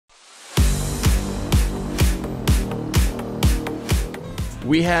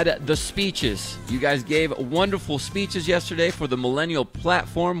We had the speeches. You guys gave wonderful speeches yesterday for the millennial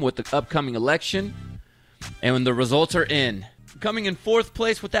platform with the upcoming election. And when the results are in, coming in fourth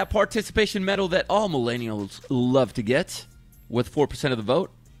place with that participation medal that all millennials love to get, with 4% of the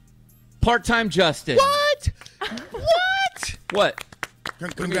vote, Part-Time Justin. What? What?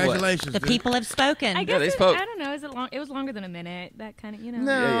 Congratulations. The people have spoken. I guess they spoke. I don't know. Is it long? It was longer than a minute. That kind of,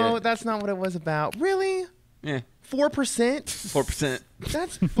 No, Yeah. that's not what it was about. Really? Yeah, 4%? 4%.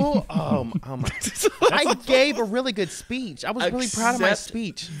 That's bull. Oh my. I gave a really good speech. I was really proud of my Except-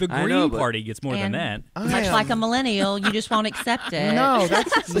 speech. The I Green know, but- Party gets more than that. Much like a millennial, you just won't accept it. No,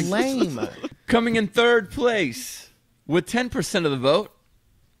 that's lame. Coming in third place with 10% of the vote,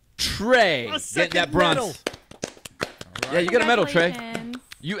 Trey. Get that bronze. Yeah, you got a medal, Trey. Congratulations.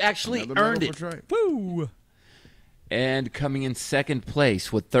 You actually Another earned medal it. for Trey. Woo! And coming in second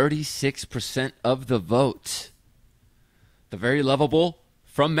place with 36% of the vote, the very lovable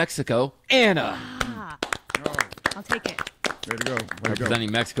from Mexico, Anna. I'll take it. Way to go. Way to go.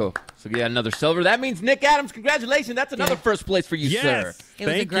 Representing Mexico. So yeah, another silver. That means Nick Adams, congratulations. That's another first place for you, sir. It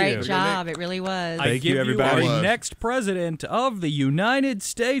was a Thank great you. job. It really was. I Thank give you, everybody. our next president of the United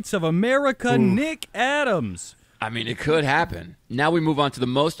States of America, Nick Adams. I mean, it could happen. Now we move on to the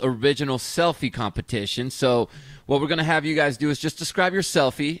most original selfie competition. So what we're going to have you guys do is just describe your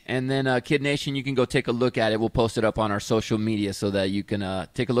selfie, and then KiddNation, you can go take a look at it. We'll post it up on our social media so that you can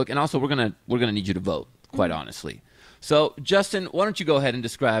take a look. And also, we're gonna need you to vote, quite honestly. So, Justin, why don't you go ahead and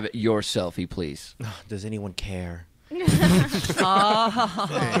describe your selfie, please? Does anyone care? Hey,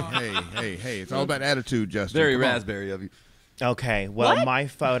 it's all about attitude, Justin. Very Come on. raspberry of you. Okay, well, my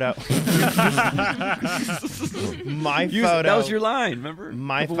photo. my Use it. photo. That was your line, remember?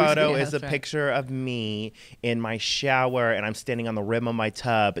 My Couple weeks photo ago. is a that's right. picture of me in my shower, and I'm standing on the rim of my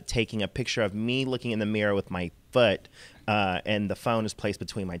tub taking a picture of me looking in the mirror with my foot, and the phone is placed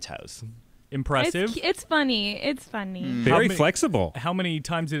between my toes. Impressive. It's funny. It's funny. Very flexible. How many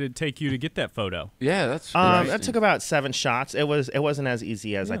times did it take you to get that photo? Yeah, that's That took about 7 shots. It wasn't as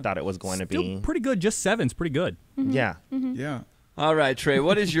easy as I thought it was going to Still be. pretty good. Just 7's pretty good. Yeah. Yeah. All right, Trey,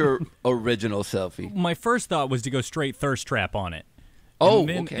 what is your original selfie? My first thought was to go straight thirst trap on it. Oh, and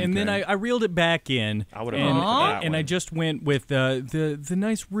then, okay. And then I reeled it back in. I would've and, gone for that and I one. just went with the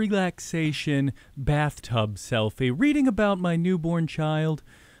nice relaxation bathtub selfie, reading about my newborn child,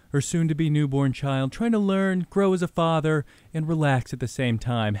 or soon-to-be newborn child, trying to learn, grow as a father, and relax at the same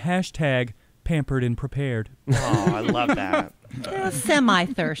time. Hashtag pampered and prepared. Oh, I love that.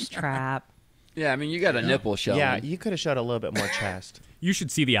 Semi-thirst trap. Yeah, I mean, you got a nipple showing. Yeah, you could have showed a little bit more chest. You should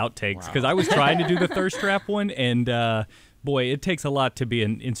see the outtakes, because I was trying to do the thirst trap one, and boy, it takes a lot to be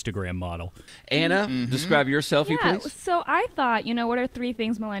an Instagram model. Anna, describe your selfie, Yeah. please. So I thought, what are 3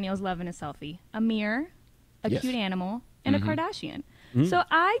 things millennials love in a selfie? A mirror, a Yes. cute animal, and a Kardashian. So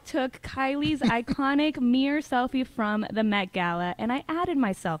I took Kylie's iconic mirror selfie from the Met Gala, and I added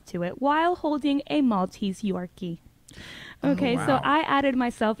myself to it while holding a Maltese Yorkie. Okay, so I added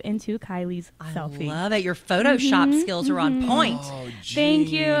myself into Kylie's selfie. I love it. Your Photoshop skills are on point. Thank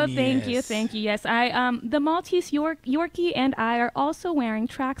you. Yes, the Maltese Yorkie and I are also wearing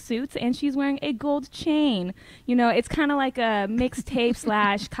tracksuits, and she's wearing a gold chain. It's kind of like a mixtape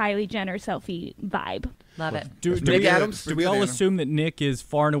 / Kylie Jenner selfie vibe. Love it. Do Nick we, Adams? do we all Anna. assume that Nick is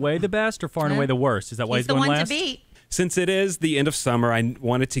far and away the best or far and away the worst? Is that why He's he's the going one last? to beat. Since it is the end of summer, I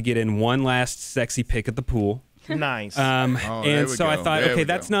wanted to get in one last sexy pic at the pool. Nice. there And we so I go. thought, There okay, we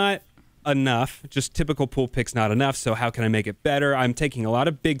that's go. not enough. Just typical pool pics not enough. So how can I make it better? I'm taking a lot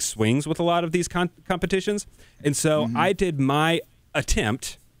of big swings with a lot of these competitions. And so I did my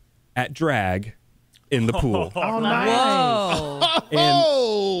attempt at drag in the pool. Oh, nice.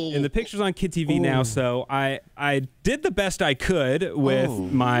 Whoa. And the picture's on Kid TV now, so I did the best I could with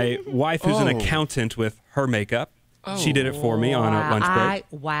my wife, who's an accountant, with her makeup. She did it for me on a lunch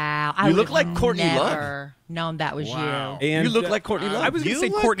break. I You look would've like Courtney Love. never known that was you. And You look like Courtney Love. I was going to say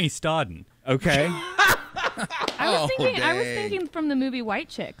Courtney Stodden. okay. I was dang. thinking from the movie White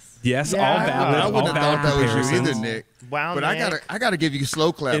Chicks. Yes, Yeah. all valid. I all wouldn't have valid thought that was you comparisons. either, Nick. Wow, But Nick. I gotta give you a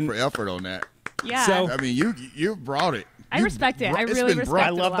slow clap And- for effort on that. Yeah. So- I mean, you brought it. I You respect it. I it's really been respect brought- I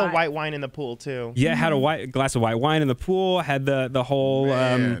it. love the a lot. white wine in the pool, too. Yeah, had a glass of white wine in the pool. Had the whole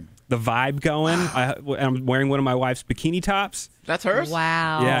Man. the vibe going. I'm wearing one of my wife's bikini tops. That's hers?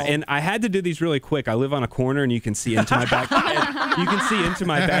 Wow. Yeah, and I had to do these really quick. I live on a corner, and you can see into my back. You can see into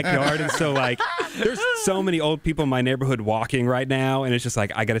my backyard, and so like, there's so many old people in my neighborhood walking right now, and it's just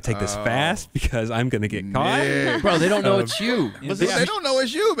like I got to take this fast because I'm gonna get caught. Yeah. Bro, they don't know it's you. They don't know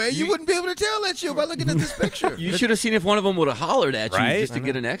it's you, man. You wouldn't be able to tell that's you by looking at this picture. You should have seen if one of them would have hollered at you Right? just to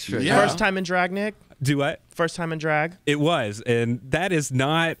get an extra. Yeah. First time in drag, Nick? Do what? First time in drag? It was, and that is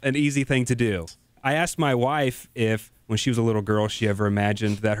not an easy thing to do. I asked my wife if, when she was a little girl, she ever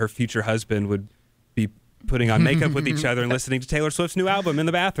imagined that her future husband would be putting on makeup with each other and listening to Taylor Swift's new album in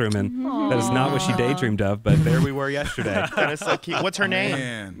the bathroom, and that is not what she daydreamed of, but there we were yesterday. That is so cute. What's her name?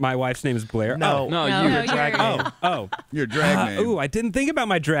 Man, My wife's name is Blair. No. No, No, you. you're drag right. name. Oh. your drag name. Ooh, I didn't think about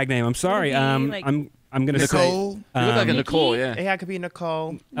my drag name. I'm sorry. Would it be, like, I'm gonna say Nicole. You look like a Nikki? Nicole, yeah. Yeah, it could be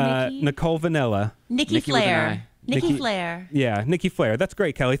Nicole. Nikki? Nicole Vanilla. Nikki Nikki with an Flair. I. Nikki Nikki- Flair. Yeah, Nikki Flair. That's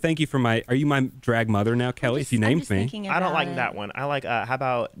great, Kelly. Thank you for my. Are you my drag mother now, Kelly? If you I'm named just me. thinking I don't about like it. that one. I like, how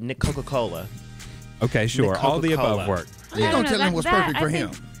about Nick Coca-Cola? Okay, sure. Nick All the Coca-Cola. above work. How you I gonna don't know, tell him what's that- perfect I for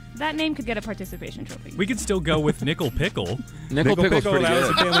think him? That name could get a participation trophy. We could still go with Nickel Pickle. Nickel Pickle's pretty that was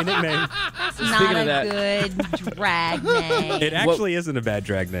a good. family nickname. Not Speaking of a that- good drag name. It actually isn't a bad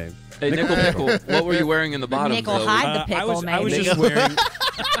drag name. Hey, Nickel Pickle, what were you wearing in the bottom? Nickel Zoe? hide the I pickle, was maybe. just wearing.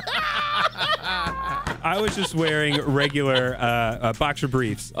 I was just wearing regular boxer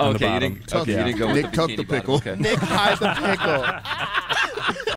briefs on the Okay, you bottom. didn't. Okay, Yeah. you didn't go Nick with the tucked bikini the bottom, pickle. Okay. Nick hide the pickle.